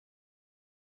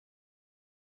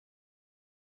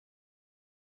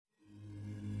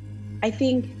I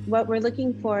think what we're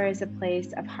looking for is a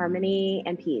place of harmony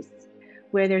and peace,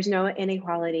 where there's no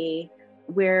inequality,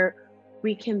 where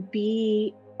we can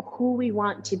be who we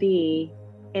want to be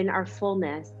in our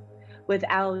fullness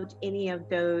without any of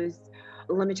those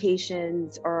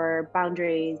limitations or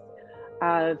boundaries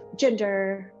of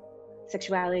gender,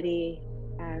 sexuality,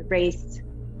 race.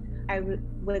 I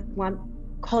would want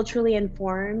culturally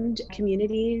informed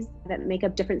communities that make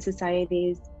up different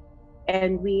societies,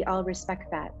 and we all respect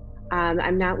that.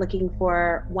 I'm not looking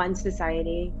for one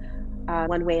society,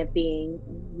 one way of being.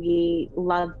 We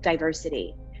love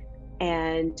diversity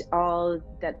and all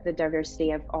that the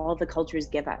diversity of all the cultures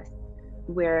give us,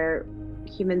 where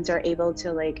humans are able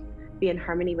to be in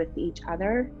harmony with each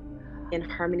other, in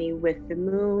harmony with the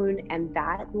moon and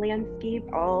that landscape,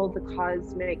 all the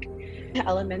cosmic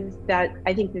elements. That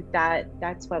I think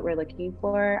that's what we're looking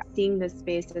for. Seeing this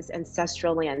space as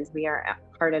ancestral lands. We are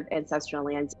part of ancestral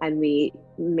lands, and we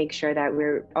make sure that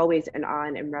we're always in awe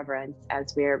and in reverence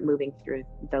as we're moving through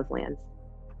those lands.